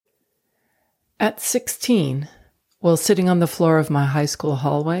At 16, while sitting on the floor of my high school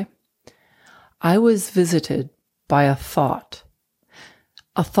hallway, I was visited by a thought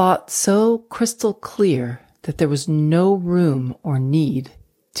so crystal clear that there was no room or need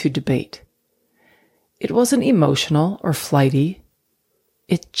to debate. It wasn't emotional or flighty.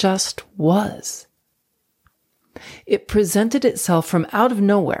 It just was. It presented itself from out of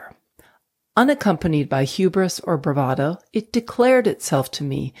nowhere. Unaccompanied by hubris or bravado, it declared itself to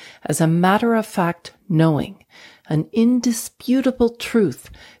me as a matter-of-fact knowing, an indisputable truth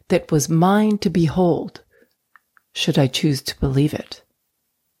that was mine to behold, should I choose to believe it.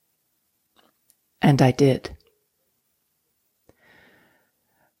 And I did.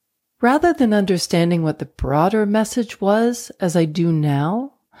 Rather than understanding what the broader message was, as I do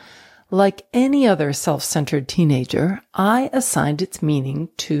now, like any other self-centered teenager, I assigned its meaning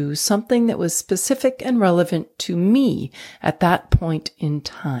to something that was specific and relevant to me at that point in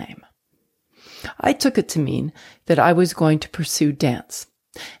time. I took it to mean that I was going to pursue dance,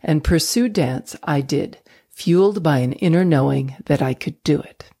 and pursue dance I did, fueled by an inner knowing that I could do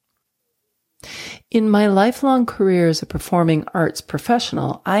it. In my lifelong career as a performing arts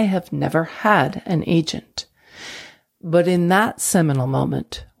professional, I have never had an agent. But in that seminal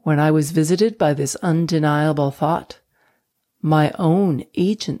moment, when I was visited by this undeniable thought, my own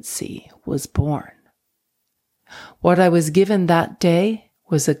agency was born. What I was given that day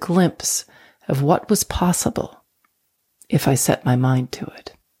was a glimpse of what was possible if I set my mind to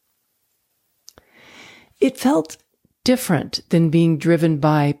it. It felt different than being driven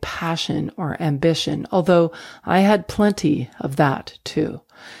by passion or ambition, although I had plenty of that too.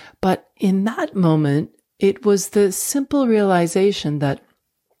 But in that moment, it was the simple realization that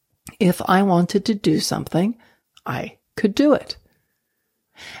if I wanted to do something, I could do it.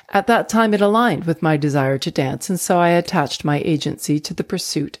 At that time, it aligned with my desire to dance, and so I attached my agency to the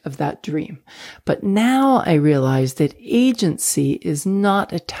pursuit of that dream. But now I realize that agency is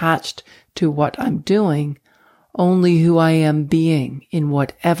not attached to what I'm doing, only who I am being in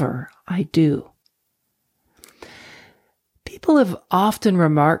whatever I do. People have often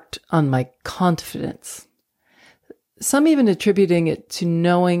remarked on my confidence, some even attributing it to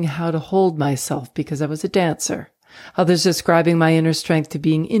knowing how to hold myself because I was a dancer, others describing my inner strength to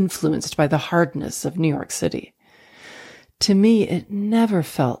being influenced by the hardness of New York City. To me, it never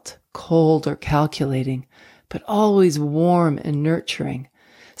felt cold or calculating, but always warm and nurturing,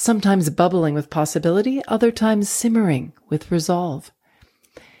 sometimes bubbling with possibility, other times simmering with resolve.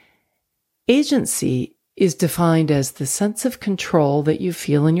 Agency is defined as the sense of control that you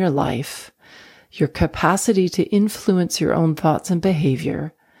feel in your life, your capacity to influence your own thoughts and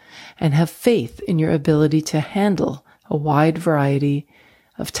behavior, and have faith in your ability to handle a wide variety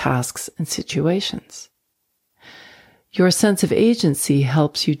of tasks and situations. Your sense of agency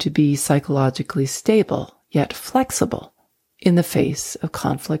helps you to be psychologically stable, yet flexible in the face of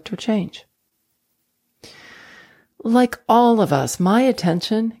conflict or change. Like all of us, my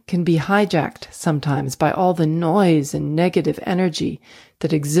attention can be hijacked sometimes by all the noise and negative energy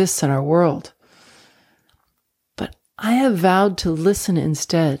that exists in our world. But I have vowed to listen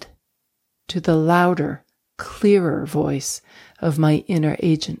instead to the louder, clearer voice of my inner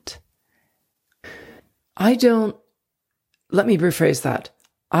agent. Let me rephrase that.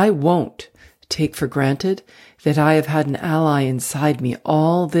 I won't take for granted that I have had an ally inside me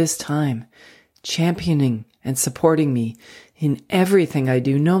all this time, championing and supporting me in everything I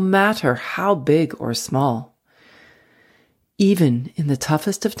do, no matter how big or small. Even in the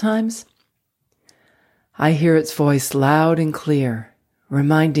toughest of times, I hear its voice loud and clear,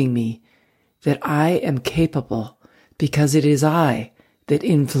 reminding me that I am capable because it is I that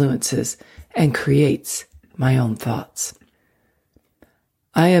influences and creates my own thoughts.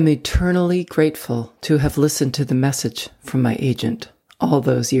 I am eternally grateful to have listened to the message from my agent all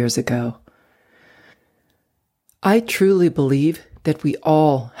those years ago. I truly believe that we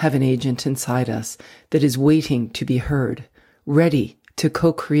all have an agent inside us that is waiting to be heard, ready to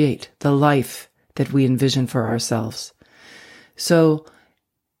co-create the life that we envision for ourselves. So,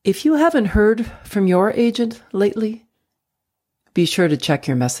 if you haven't heard from your agent lately, be sure to check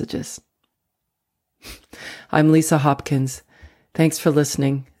your messages. I'm Lisa Hopkins. Thanks for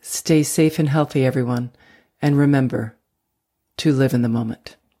listening. Stay safe and healthy, everyone. And remember to live in the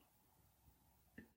moment.